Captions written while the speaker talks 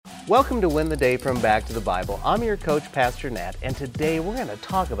Welcome to Win the Day from Back to the Bible. I'm your coach, Pastor Nat, and today we're going to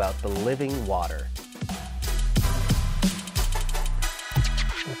talk about the living water.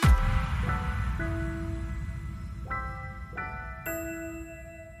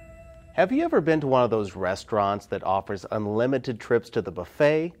 Have you ever been to one of those restaurants that offers unlimited trips to the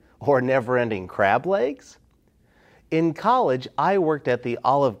buffet or never-ending crab legs? In college, I worked at the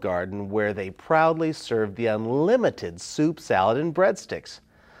Olive Garden where they proudly served the unlimited soup, salad, and breadsticks.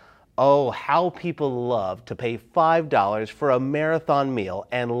 Oh, how people love to pay $5 for a marathon meal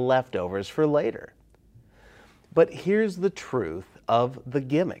and leftovers for later. But here's the truth of the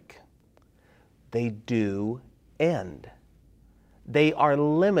gimmick. They do end. They are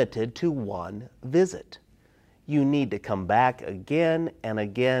limited to one visit. You need to come back again and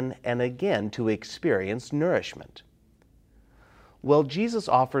again and again to experience nourishment. Well, Jesus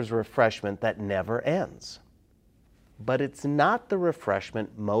offers refreshment that never ends. But it's not the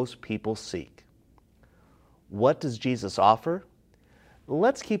refreshment most people seek. What does Jesus offer?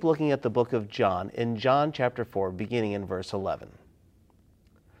 Let's keep looking at the book of John in John chapter 4, beginning in verse 11.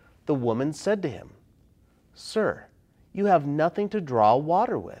 The woman said to him, "Sir, you have nothing to draw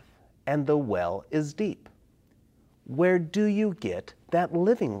water with, and the well is deep. Where do you get that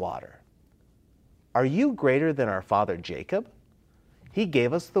living water? Are you greater than our father Jacob? He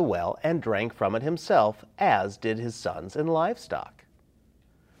gave us the well and drank from it himself, as did his sons and livestock."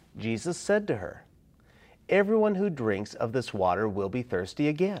 Jesus said to her, "Everyone who drinks of this water will be thirsty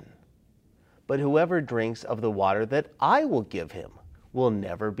again. But whoever drinks of the water that I will give him will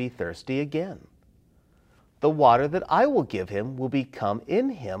never be thirsty again. The water that I will give him will become in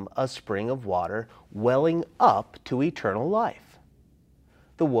him a spring of water welling up to eternal life."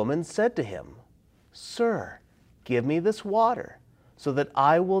 The woman said to him, "Sir, give me this water, so that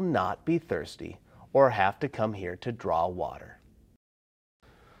I will not be thirsty or have to come here to draw water."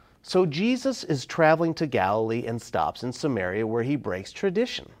 So Jesus is traveling to Galilee and stops in Samaria, where he breaks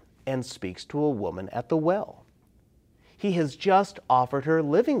tradition and speaks to a woman at the well. He has just offered her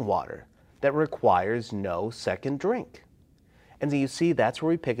living water that requires no second drink. And you see, that's where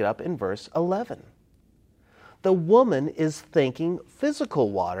we pick it up in verse 11. The woman is thinking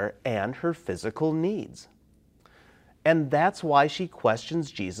physical water and her physical needs. And that's why she questions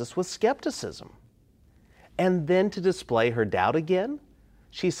Jesus with skepticism. And then to display her doubt again,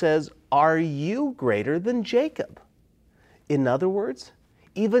 she says, "Are you greater than Jacob?" In other words,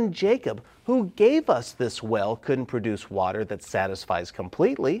 even Jacob, who gave us this well, couldn't produce water that satisfies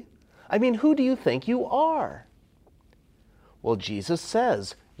completely. I mean, who do you think you are? Well, Jesus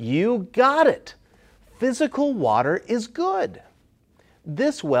says, you got it. Physical water is good.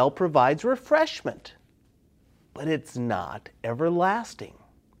 This well provides refreshment. But it's not everlasting.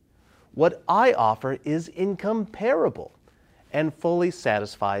 What I offer is incomparable and fully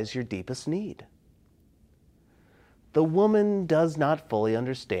satisfies your deepest need. The woman does not fully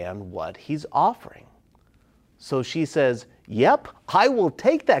understand what he's offering. So she says, "Yep, I will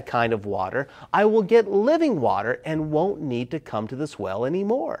take that kind of water. I will get living water and won't need to come to this well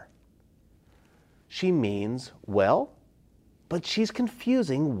anymore." She means, well, but she's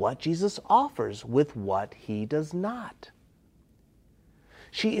confusing what Jesus offers with what he does not.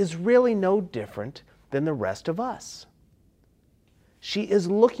 She is really no different than the rest of us. She is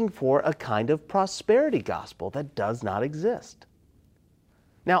looking for a kind of prosperity gospel that does not exist.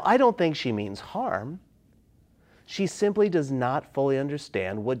 Now, I don't think she means harm. She simply does not fully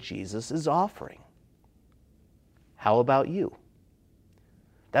understand what Jesus is offering. How about you?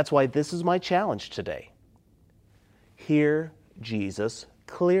 That's why this is my challenge today. Hear Jesus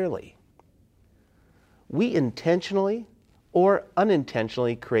clearly. We intentionally or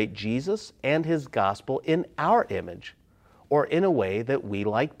unintentionally create Jesus and his gospel in our image or in a way that we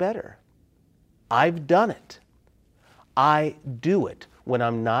like better. I've done it. I do it when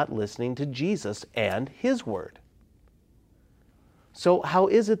I'm not listening to Jesus and his word. So how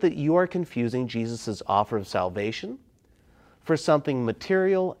is it that you are confusing Jesus' offer of salvation for something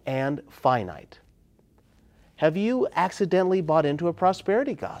material and finite? Have you accidentally bought into a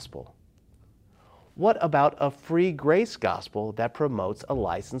prosperity gospel? What about a free grace gospel that promotes a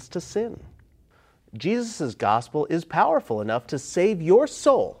license to sin? Jesus' gospel is powerful enough to save your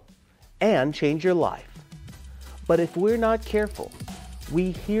soul and change your life. But if we're not careful, we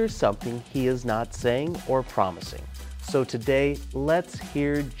hear something he is not saying or promising. So today, let's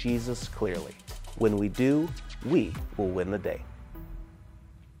hear Jesus clearly. When we do, we will win the day.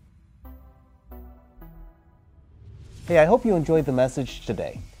 Hey, I hope you enjoyed the message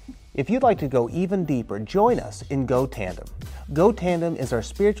today. If you'd like to go even deeper, join us in Go Tandem. Go Tandem is our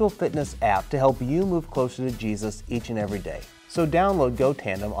spiritual fitness app to help you move closer to Jesus each and every day. So download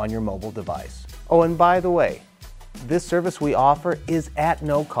GoTandem on your mobile device. Oh, and by the way, this service we offer is at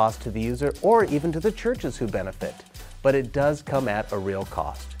no cost to the user or even to the churches who benefit, but it does come at a real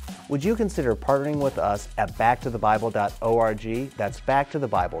cost. Would you consider partnering with us at backtothebible.org? That's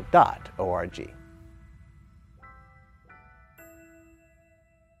backtothebible.org.